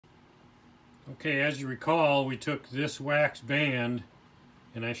Okay, as you recall, we took this wax band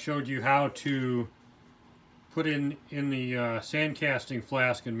and I showed you how to put in the sand casting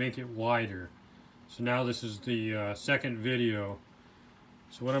flask and make it wider. So now this is the second video.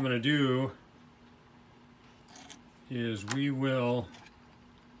 So what I'm going to do is we will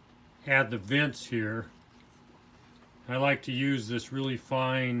add the vents here. I like to use this really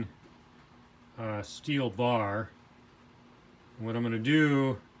fine steel bar. And what I'm going to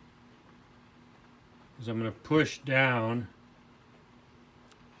do is I'm going to push down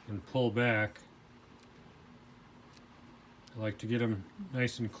and pull back. I like to get them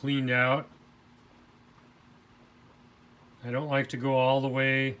nice and cleaned out. I don't like to go all the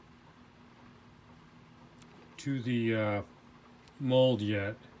way to the mold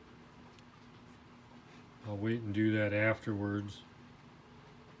yet. I'll wait and do that afterwards.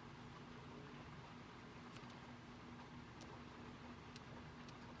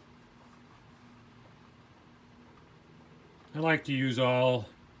 I like to use all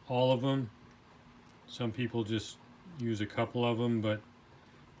of them. Some people just use a couple of them, but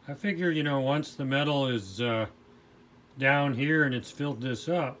I figure, you know, once the metal is down here and it's filled this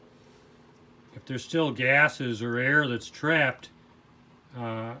up, if there's still gases or air that's trapped,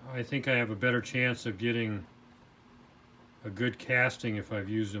 I think I have a better chance of getting a good casting if I've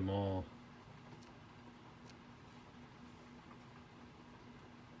used them all.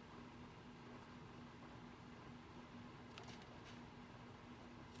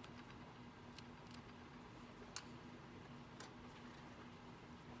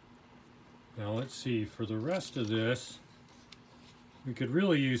 Now let's see, for the rest of this, we could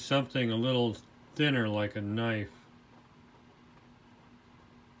really use something a little thinner like a knife.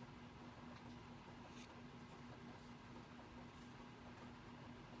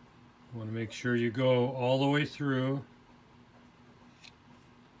 You want to make sure you go all the way through.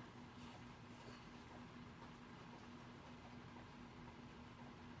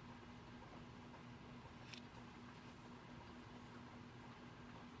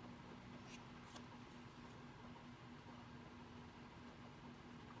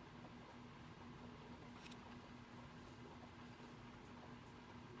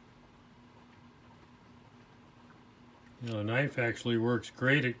 You know, the knife actually works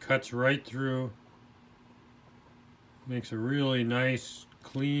great. It cuts right through. Makes a really nice,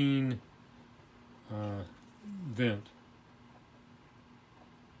 clean vent.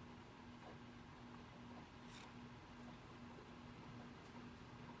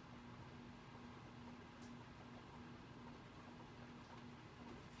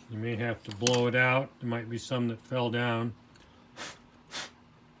 You may have to blow it out. There might be some that fell down.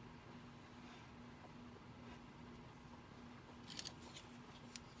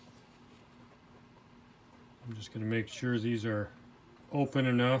 I'm just going to make sure these are open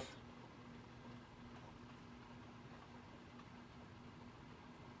enough.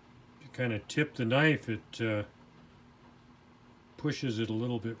 If you kind of tip the knife, it pushes it a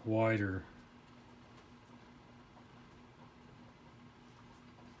little bit wider.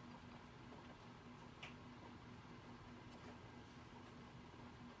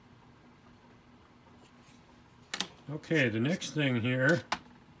 Okay, the next thing here,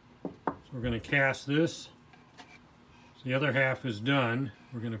 so we're going to cast this. So the other half is done.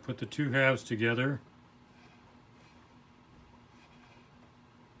 We're going to put the two halves together.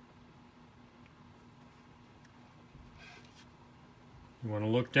 You want to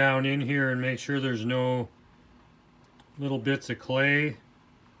look down in here and make sure there's no little bits of clay.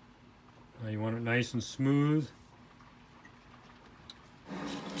 You want it nice and smooth. I'm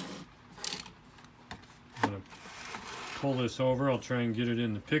going to pull this over. I'll try and get it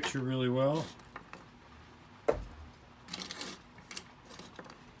in the picture really well.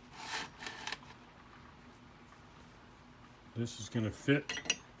 This is going to fit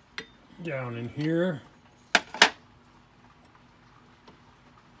down in here.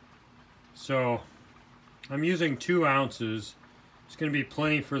 So I'm using 2 ounces. It's going to be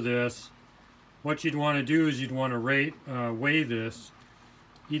plenty for this. What you'd want to do is you'd want to weigh this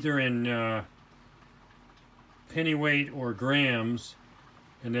either in pennyweight or grams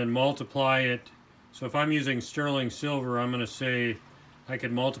and then multiply it. So if I'm using sterling silver, I'm going to say I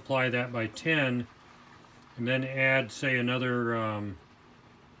could multiply that by 10 and then add, say, another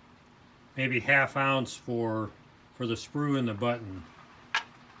maybe ½ ounce for the sprue and the button.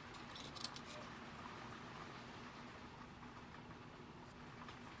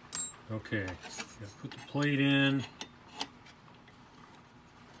 Okay, put the plate in.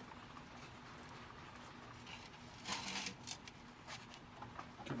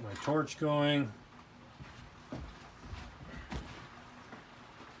 Get my torch going.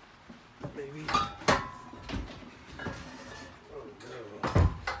 maybe. Oh no.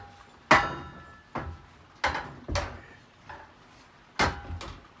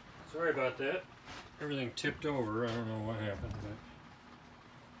 Sorry about that. Everything tipped over. I don't know what happened, but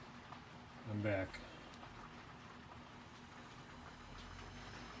I'm back.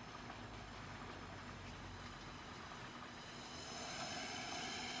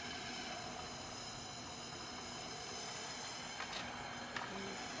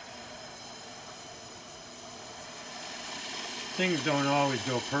 Things don't always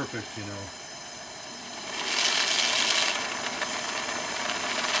go perfect, you know.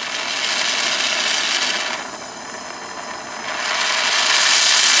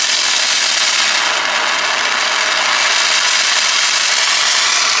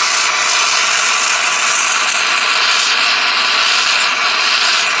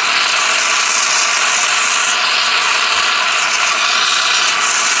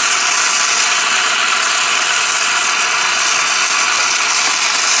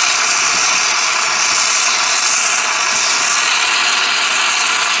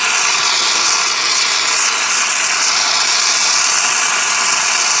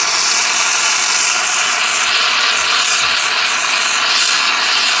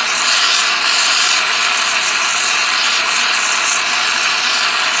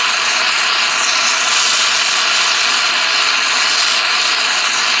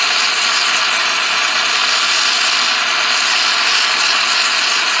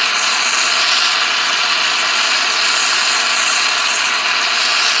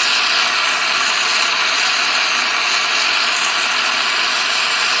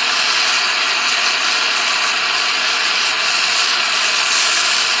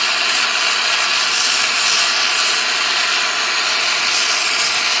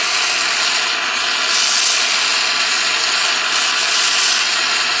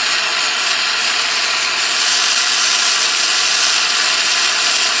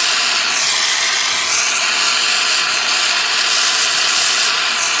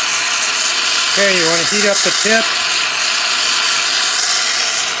 Okay, you want to heat up the tip.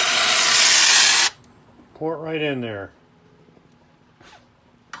 Pour it right in there.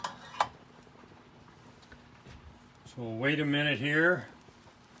 So we'll wait a minute here.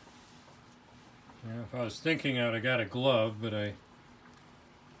 Yeah, if I was thinking I would have got a glove, but of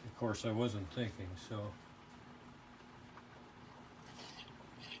course I wasn't thinking, so.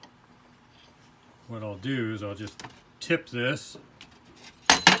 What I'll do is I'll just tip this.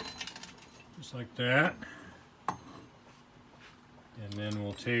 Just like that. And then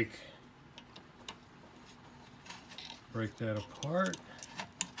we'll break that apart.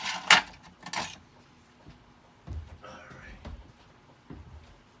 All right.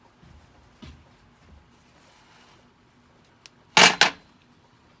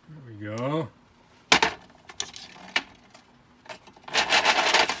 There we go.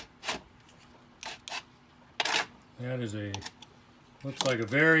 That is looks like a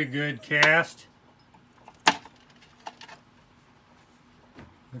very good cast.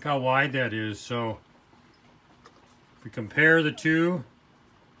 Look how wide that is. So if we compare the two,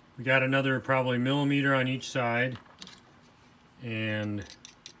 we got another probably millimeter on each side, and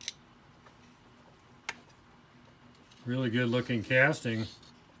really good looking casting.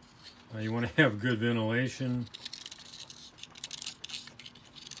 You want to have good ventilation,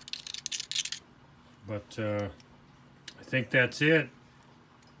 but I think that's it.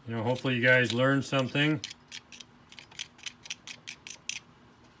 You know, hopefully you guys learned something.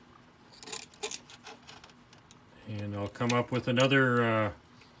 And I'll come up with another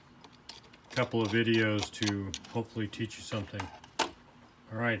couple of videos to hopefully teach you something. All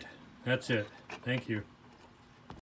right, that's it. Thank you.